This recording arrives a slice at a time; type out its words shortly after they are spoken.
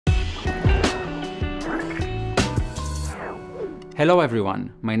Hello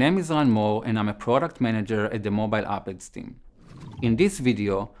everyone, my name is Ran Moore and I'm a product manager at the Mobile App Ads team. In this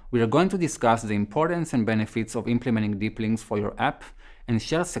video, we are going to discuss the importance and benefits of implementing deep links for your app and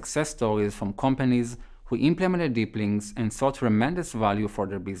share success stories from companies who implemented deep links and saw tremendous value for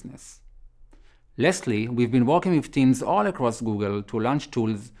their business. Lastly, we've been working with teams all across Google to launch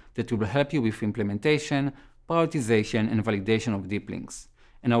tools that will help you with implementation, prioritization, and validation of deep links,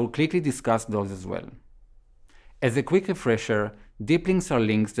 and I will quickly discuss those as well. As a quick refresher, deep links are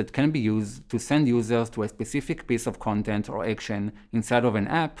links that can be used to send users to a specific piece of content or action inside of an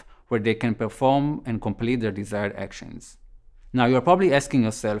app where they can perform and complete their desired actions. Now you're probably asking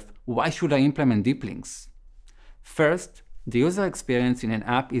yourself, why should I implement deep links? First, the user experience in an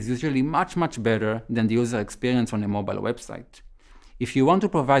app is usually much better than the user experience on a mobile website. If you want to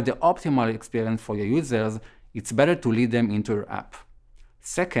provide the optimal experience for your users, it's better to lead them into your app.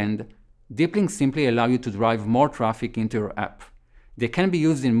 Second, deep links simply allow you to drive more traffic into your app. They can be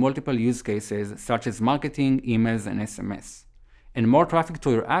used in multiple use cases such as marketing, emails, and SMS. And more traffic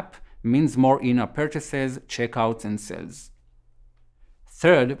to your app means more in-app purchases, checkouts, and sales.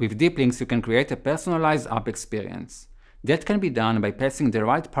 Third, with deep links you can create a personalized app experience. That can be done by passing the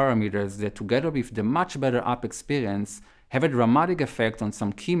right parameters that, together with the much better app experience, have a dramatic effect on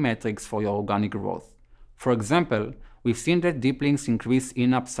some key metrics for your organic growth. For example, we've seen that deep links increase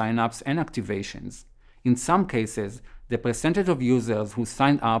in-app signups and activations. In some cases, the percentage of users who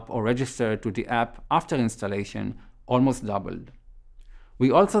signed up or registered to the app after installation almost doubled. We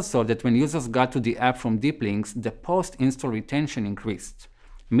also saw that when users got to the app from deep links, the post-install retention increased,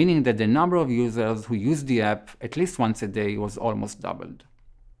 meaning that the number of users who used the app at least once a day was almost doubled.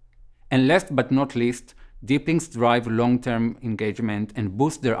 And last but not least, deep links drive long-term engagement and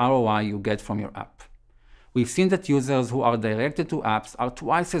boost the ROI you get from your app. We've seen that users who are directed to apps are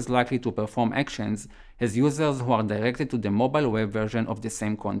twice as likely to perform actions as users who are directed to the mobile web version of the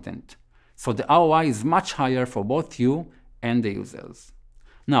same content. So the ROI is much higher for both you and the users.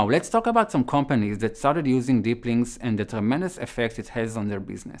 Now let's talk about some companies that started using deep links and the tremendous effect it has on their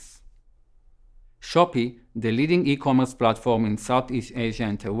business. Shopee, the leading e-commerce platform in Southeast Asia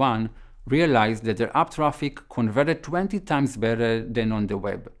and Taiwan, realized that their app traffic converted 20 times better than on the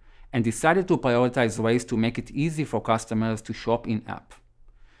web, and decided to prioritize ways to make it easy for customers to shop in-app.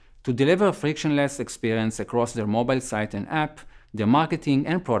 To deliver a frictionless experience across their mobile site and app, their marketing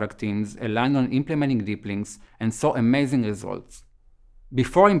and product teams aligned on implementing deep links and saw amazing results.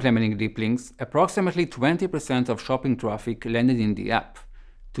 Before implementing deep links, approximately 20% of shopping traffic landed in the app.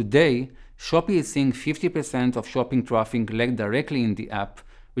 Today, Shopee is seeing 50% of shopping traffic land directly in the app,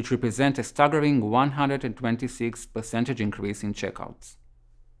 which represents a staggering 126% increase in checkouts.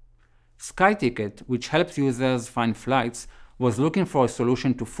 SkyTicket, which helps users find flights, was looking for a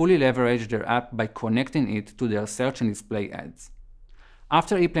solution to fully leverage their app by connecting it to their search and display ads.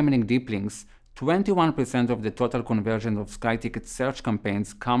 After implementing deep links, 21% of the total conversion of SkyTicket search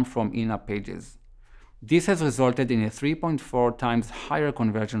campaigns come from in-app pages. This has resulted in a 3.4 times higher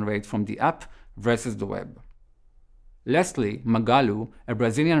conversion rate from the app versus the web. Lastly, Magalu, a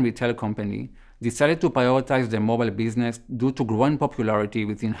Brazilian retail company, decided to prioritize their mobile business due to growing popularity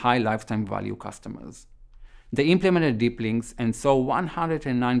within high lifetime value customers. They implemented deep links and saw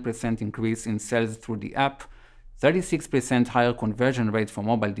 109% increase in sales through the app, 36% higher conversion rate for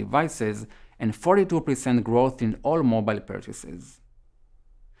mobile devices, and 42% growth in all mobile purchases.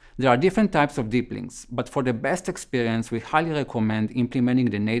 There are different types of deep links, but for the best experience, we highly recommend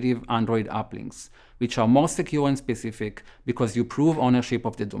implementing the native Android app links, which are more secure and specific because you prove ownership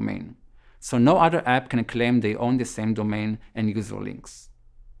of the domain. So no other app can claim they own the same domain and use your links.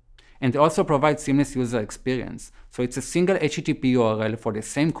 And they also provide seamless user experience, so it's a single HTTP URL for the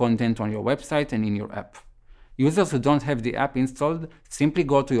same content on your website and in your app. Users who don't have the app installed simply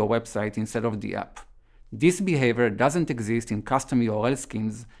go to your website instead of the app. This behavior doesn't exist in custom URL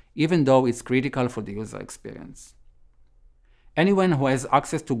schemes, even though it's critical for the user experience. Anyone who has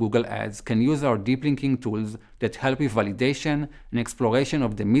access to Google Ads can use our deep linking tools that help with validation and exploration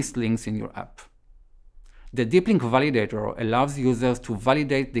of the missed links in your app. The Deep Link Validator allows users to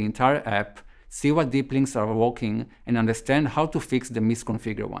validate the entire app, see what deep links are working, and understand how to fix the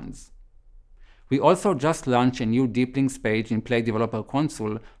misconfigured ones. We also just launched a new deep links page in Play Developer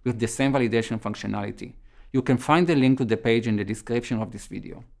Console with the same validation functionality. You can find the link to the page in the description of this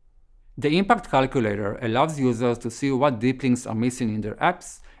video. The Impact Calculator allows users to see what deep links are missing in their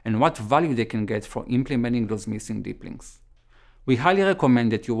apps and what value they can get for implementing those missing deep links. We highly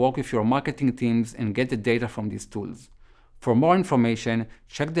recommend that you work with your marketing teams and get the data from these tools. For more information,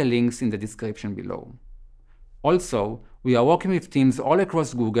 check the links in the description below. Also, we are working with teams all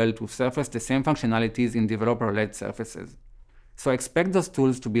across Google to surface the same functionalities in developer-led surfaces. So expect those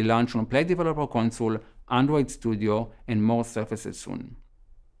tools to be launched on Play Developer Console, Android Studio, and more surfaces soon.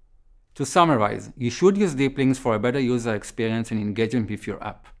 To summarize, you should use deep links for a better user experience and engagement with your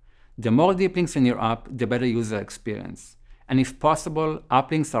app. The more deep links in your app, the better user experience. And if possible,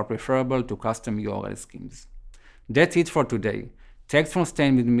 app links are preferable to custom URL schemes. That's it for today. Thanks for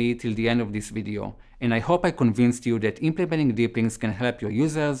staying with me till the end of this video, and I hope I convinced you that implementing deep links can help your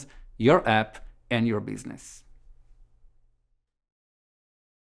users, your app, and your business.